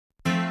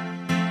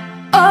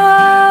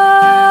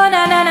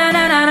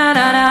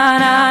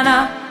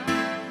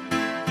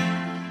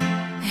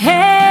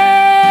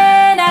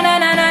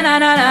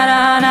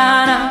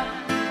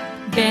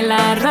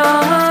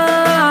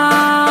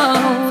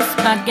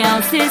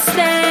consistent.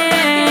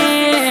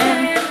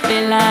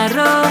 Bella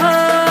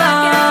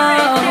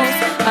Rose,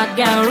 back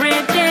and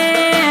redeem.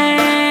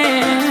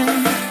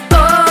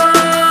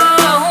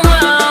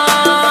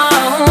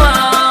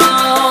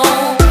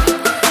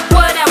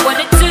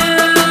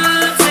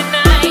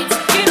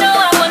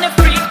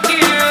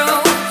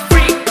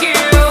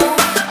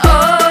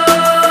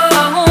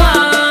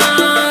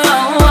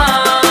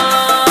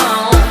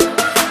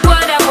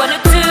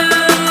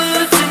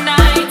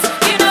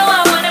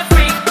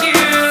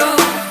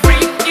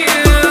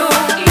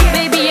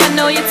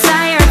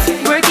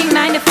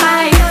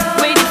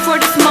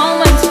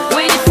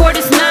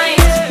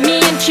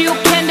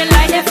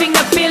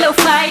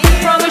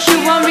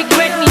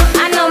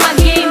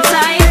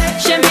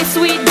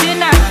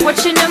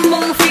 Watching a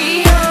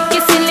movie,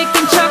 kissing,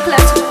 licking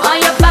chocolate on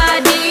your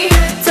body.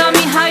 Tell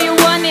me how you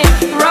want it,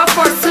 rough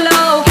or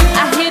slow.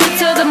 I hit it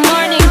till the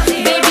morning,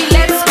 baby,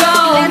 let's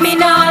go. Me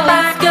know I'm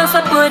bad, girl,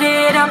 so put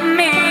it on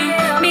me.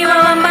 Me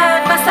know I'm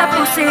bad, but stop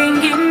pushing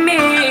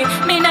me.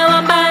 Me know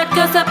I'm bad,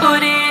 girl, so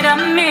put it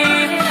on me.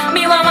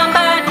 Me know I'm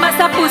bad, but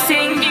stop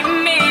pushing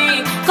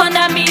me.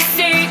 Kona mi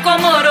say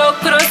komoro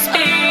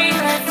crossbay.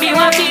 Me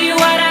want to you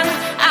arang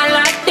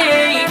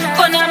alate.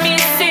 Kona mi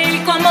say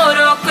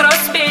komoro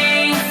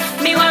crossbay.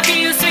 Me want to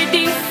you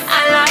sweetie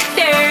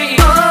alate.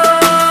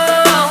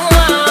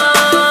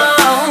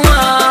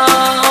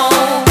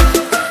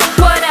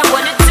 What I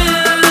wanna do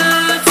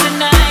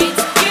tonight,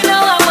 you know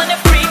I wanna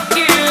freak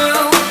you,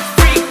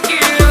 freak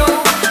you.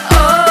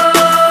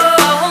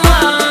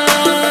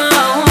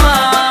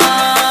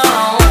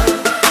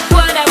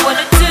 What I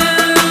wanna do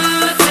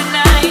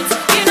tonight,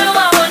 you know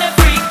I wanna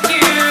freak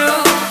you,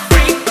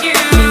 freak you.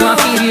 Me want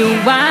feel you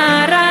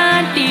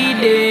warranty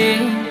day.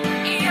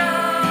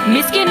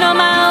 Miskin no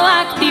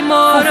mawak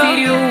timoro, feel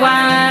you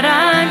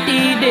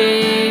warranty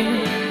day.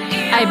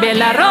 I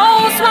Bella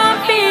Rose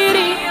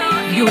vampiri,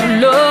 you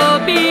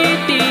love it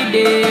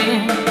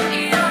today.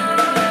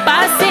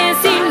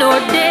 Pasensi no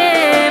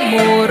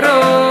demoro.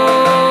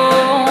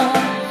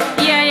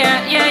 Yeah, yeah,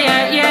 yeah,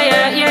 yeah, yeah,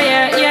 yeah, yeah,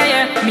 yeah, yeah,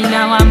 yeah. Me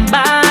now I'm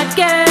bad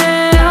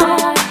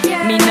girl,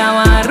 me now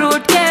I'm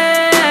rude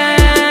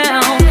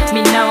girl.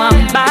 Me now I'm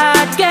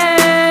bad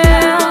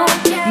girl,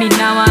 me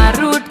now I'm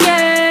rude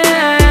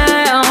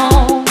girl.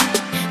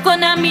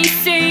 Kona mi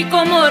say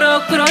komoro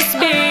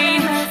crossbay.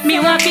 Me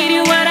wa feel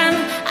you warang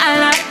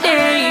alate.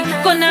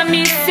 Kona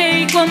mi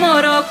say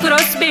komoro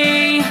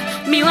crossbay.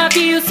 Me wa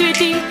feel you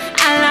sweetie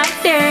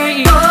alate.